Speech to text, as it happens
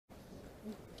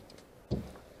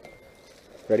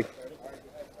Ready?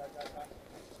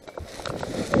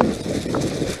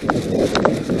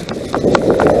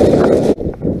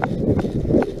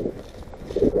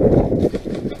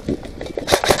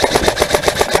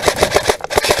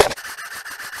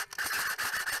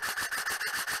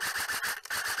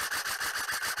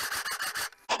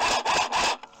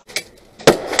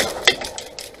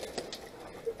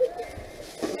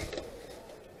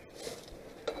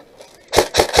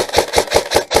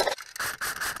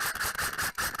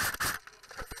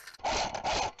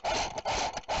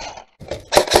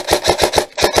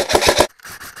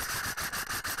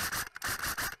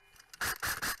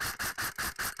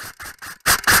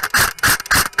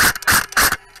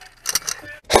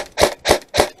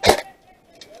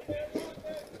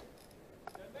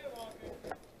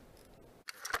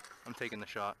 I'm taking the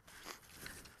shot.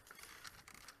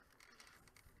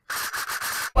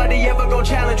 Nobody ever gon'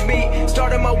 challenge me.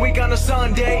 Started my week on a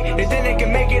Sunday, and then they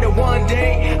can make it a one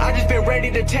day. I just been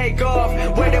ready to take off,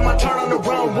 waiting my turn on the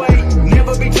runway.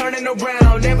 Never be turning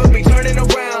around, never be turning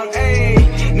around.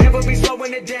 Ayy, never be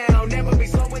slowing it down, never be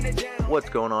slowing it down. What's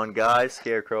going on, guys?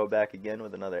 Scarecrow back again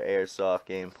with another Airsoft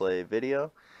gameplay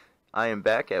video. I am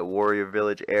back at Warrior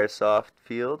Village Airsoft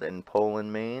Field in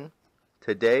Poland, Maine.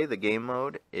 Today the game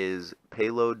mode is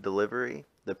payload delivery.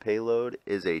 The payload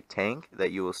is a tank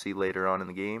that you will see later on in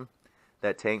the game.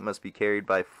 That tank must be carried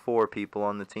by 4 people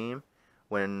on the team.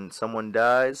 When someone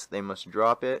dies, they must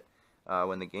drop it.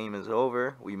 When the game is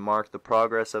over, we mark the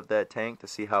progress of that tank to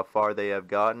see how far they have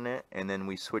gotten it, and then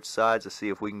we switch sides to see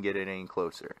if we can get it any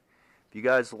closer. If you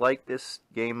guys like this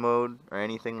game mode or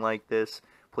anything like this,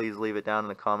 please leave it down in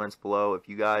the comments below. If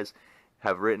you guys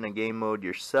have written a game mode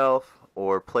yourself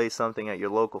or play something at your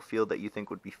local field that you think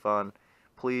would be fun,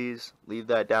 please leave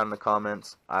that down in the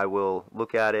comments. I will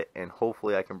look at it and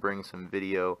hopefully I can bring some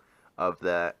video of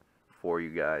that for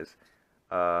you guys.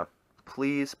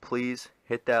 Please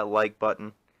hit that like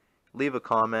button, leave a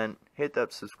comment, hit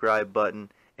that subscribe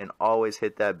button, and always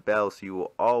hit that bell so you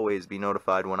will always be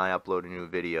notified when I upload a new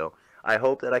video. I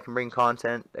hope that I can bring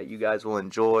content that you guys will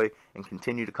enjoy and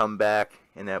continue to come back,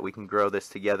 and that we can grow this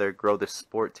together, grow this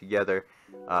sport together.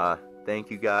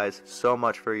 Thank you guys so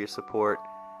much for your support.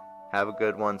 Have a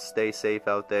good one, stay safe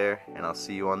out there, and I'll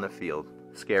see you on the field.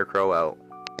 Scarecrow out.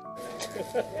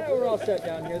 Yeah, we're all set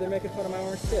down here. They're making fun of my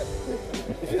orange tip.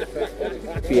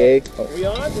 PA. Oh. We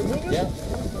on? We're moving? Yeah.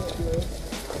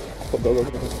 Go. Go.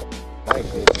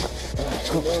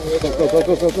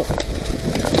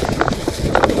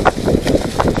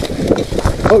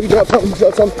 Oh, you dropped something.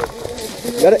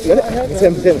 Got it? It's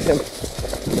him.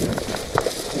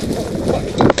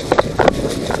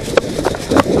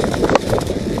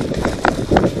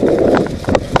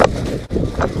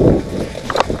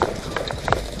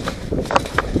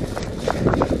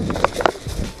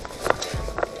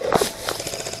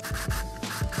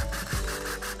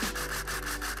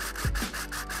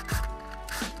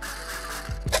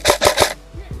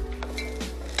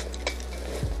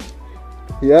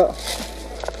 Yeah.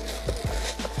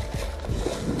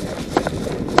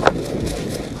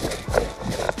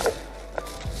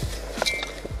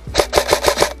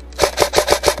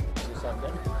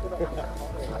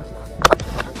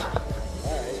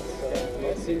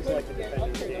 Seems like the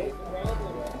defending game.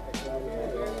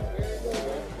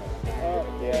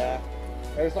 Yeah.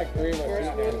 There's like 3 of us.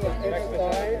 First one was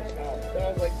inside. Then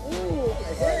I was like, ooh,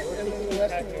 I hit. And then the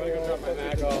rest of me was on my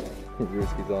mag off.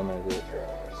 Risky's on there, is it?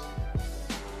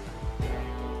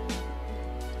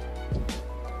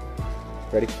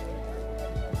 Ready?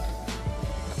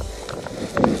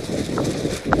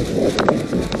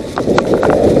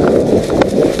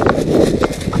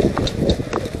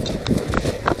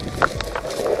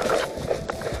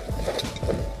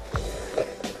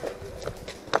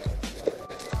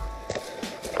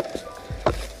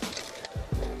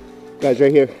 Guys,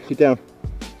 right here. Get down.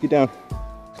 Get down.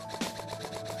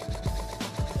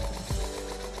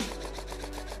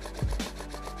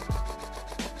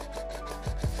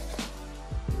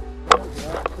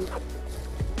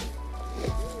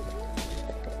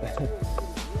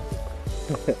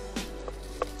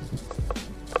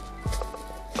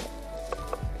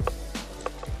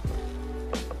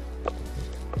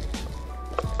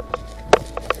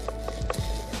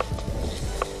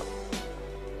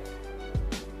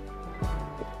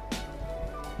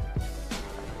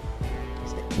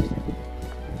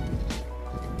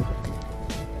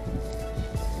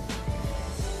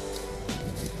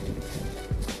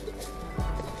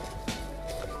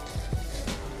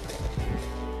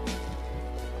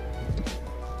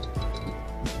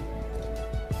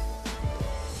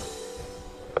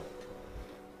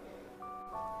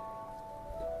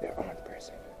 They're armed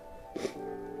person.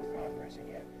 Not pressing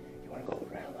yet. You want to go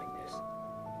around like this.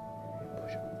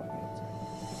 Push up on the outside.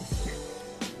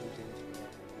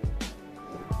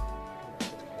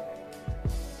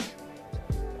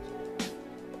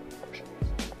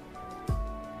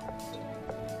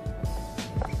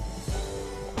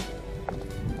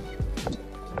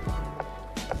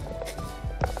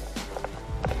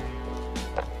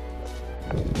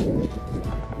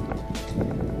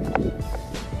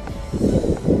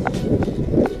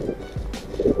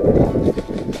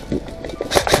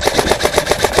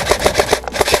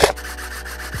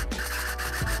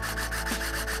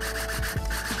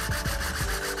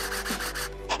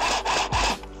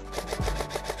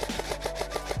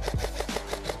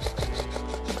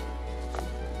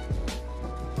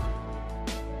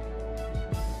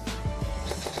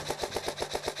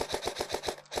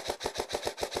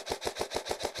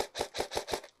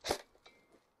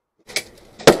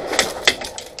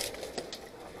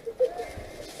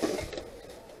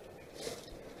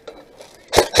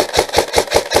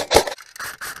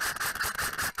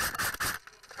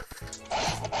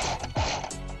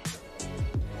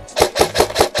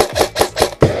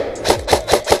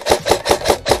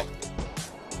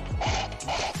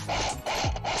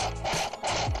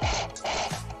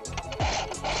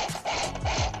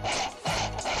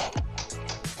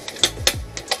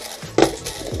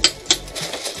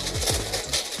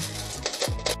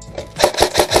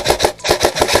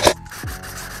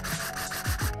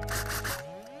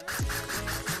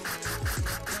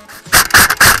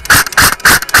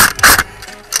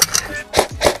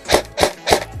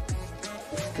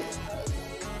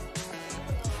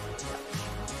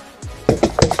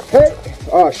 Hey!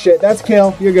 Oh shit, that's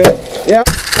kill. You're good. Yep.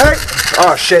 Hey!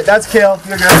 Oh shit, that's kill.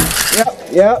 You're good.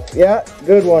 Yep.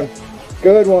 Good one.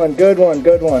 Good one.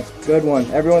 Good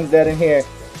one. Everyone's dead in here.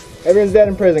 Everyone's dead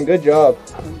in prison. Good job.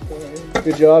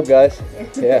 Good job, guys.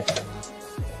 Yeah.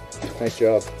 Nice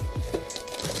job.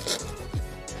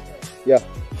 Yeah.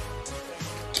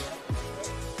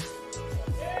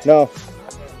 No.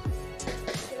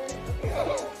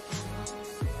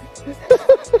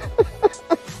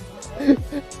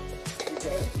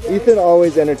 Ethan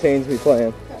always entertains me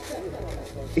playing.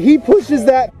 He pushes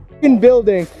that f***ing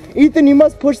building. Ethan, you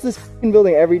must push this f***ing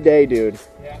building every day, dude.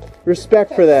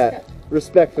 Respect for that.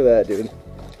 Respect for that, dude.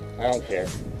 I don't care.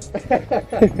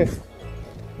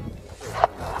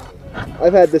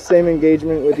 I've had the same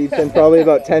engagement with Ethan probably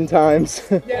about 10 times.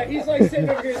 Yeah, he's like sitting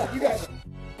over here. You guys.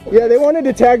 Yeah, they wanted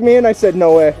to tag me and I said,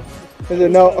 no way. I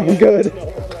said, no, I'm good.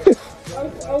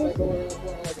 I was going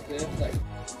like this, like,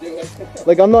 do it.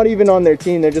 Like, I'm not even on their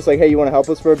team. They're just like, hey, you want to help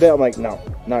us for a bit? I'm like, no,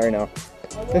 not right now.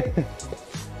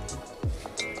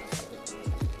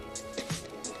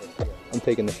 I'm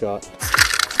taking the shot.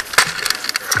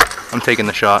 I'm taking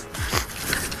the shot.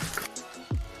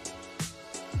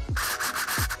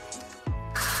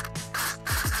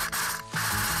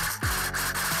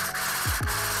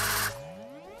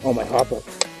 Oh my hopper.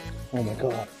 Oh my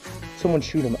god. Someone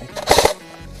shoot him.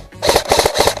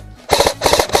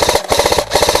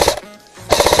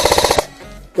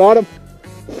 Got him.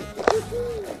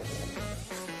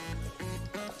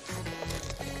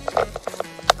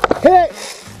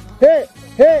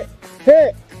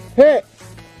 Hit.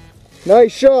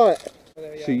 Nice shot.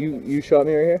 So you shot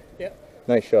me right here? Yep.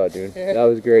 Nice shot, dude. That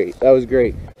was great. That was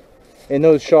great. And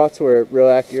those shots were real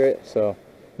accurate, so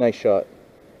nice shot.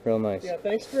 Real nice. Yeah,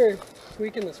 thanks for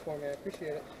tweaking this for me. I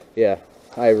appreciate it. Yeah,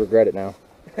 I regret it now.